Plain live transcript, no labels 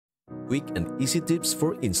quick and easy tips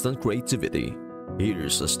for instant creativity.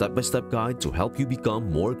 Here's a step-by-step guide to help you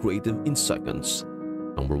become more creative in seconds.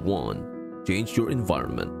 Number 1. Change your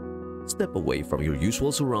environment. Step away from your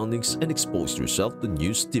usual surroundings and expose yourself to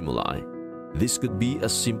new stimuli. This could be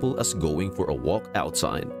as simple as going for a walk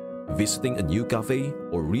outside, visiting a new cafe,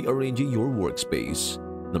 or rearranging your workspace.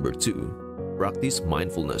 Number 2. Practice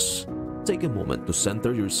mindfulness. Take a moment to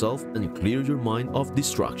center yourself and clear your mind of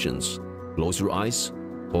distractions. Close your eyes,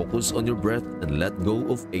 focus on your breath, and let go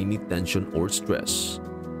of any tension or stress.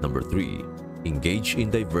 Number 3. Engage in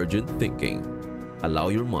divergent thinking. Allow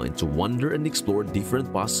your mind to wander and explore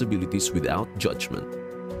different possibilities without judgment.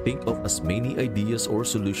 Think of as many ideas or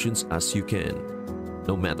solutions as you can,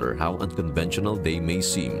 no matter how unconventional they may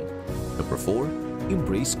seem. Number 4.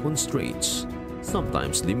 Embrace constraints.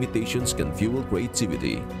 Sometimes limitations can fuel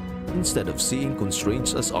creativity. Instead of seeing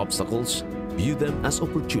constraints as obstacles, view them as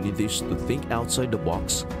opportunities to think outside the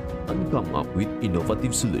box and come up with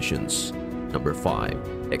innovative solutions. Number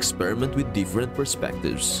 5. Experiment with different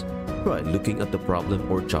perspectives. Try looking at the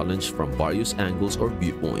problem or challenge from various angles or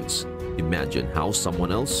viewpoints. Imagine how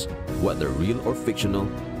someone else, whether real or fictional,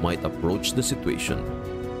 might approach the situation.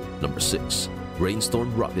 Number 6.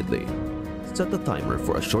 Brainstorm rapidly. Set a timer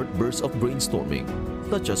for a short burst of brainstorming,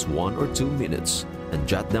 such as 1 or 2 minutes, and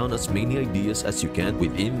jot down as many ideas as you can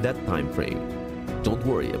within that time frame. Don't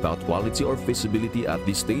worry about quality or feasibility at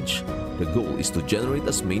this stage. The goal is to generate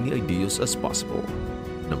as many ideas as possible.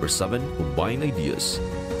 Number 7. Combine ideas.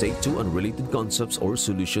 Take 2 unrelated concepts or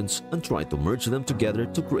solutions and try to merge them together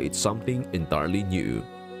to create something entirely new.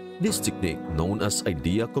 This technique, known as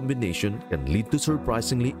idea combination, can lead to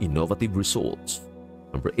surprisingly innovative results.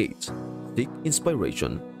 Number 8. Seek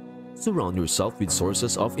inspiration. Surround yourself with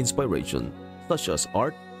sources of inspiration, such as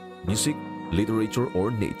art, music, literature, or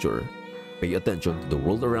nature. Pay attention to the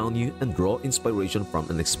world around you and draw inspiration from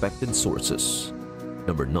unexpected sources.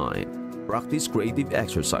 Number 9. Practice creative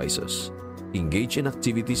exercises. Engage in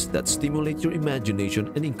activities that stimulate your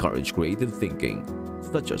imagination and encourage creative thinking,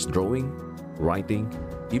 such as drawing, writing,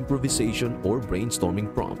 improvisation, or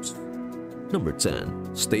brainstorming prompts. Number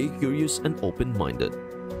 10. Stay curious and open-minded.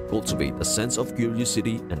 Cultivate a sense of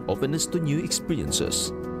curiosity and openness to new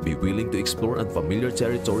experiences. Be willing to explore unfamiliar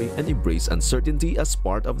territory and embrace uncertainty as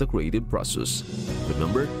part of the creative process.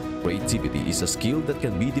 Remember, creativity is a skill that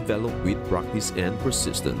can be developed with practice and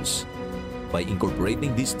persistence. By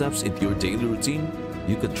incorporating these steps into your daily routine,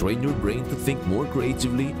 you can train your brain to think more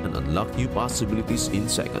creatively and unlock new possibilities in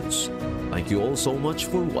seconds. Thank you all so much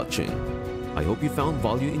for watching. I hope you found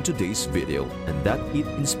value in today's video and that it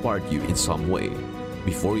inspired you in some way.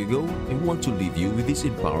 Before you go, I want to leave you with this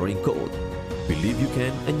empowering quote. Believe you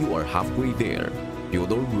can and you are halfway there.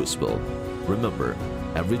 Theodore Roosevelt. Remember,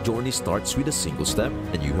 every journey starts with a single step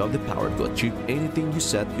and you have the power to achieve anything you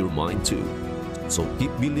set your mind to. So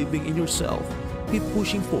keep believing in yourself, keep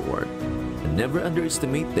pushing forward, and never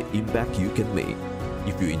underestimate the impact you can make.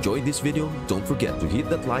 If you enjoyed this video, don't forget to hit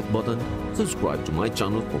that like button, subscribe to my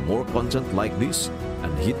channel for more content like this,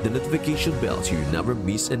 and hit the notification bell so you never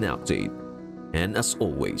miss an update. And as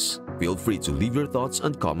always, feel free to leave your thoughts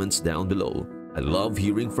and comments down below. I love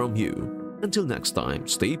hearing from you. Until next time,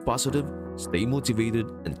 stay positive, stay motivated,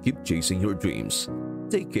 and keep chasing your dreams.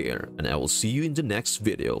 Take care, and I will see you in the next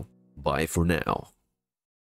video. Bye for now.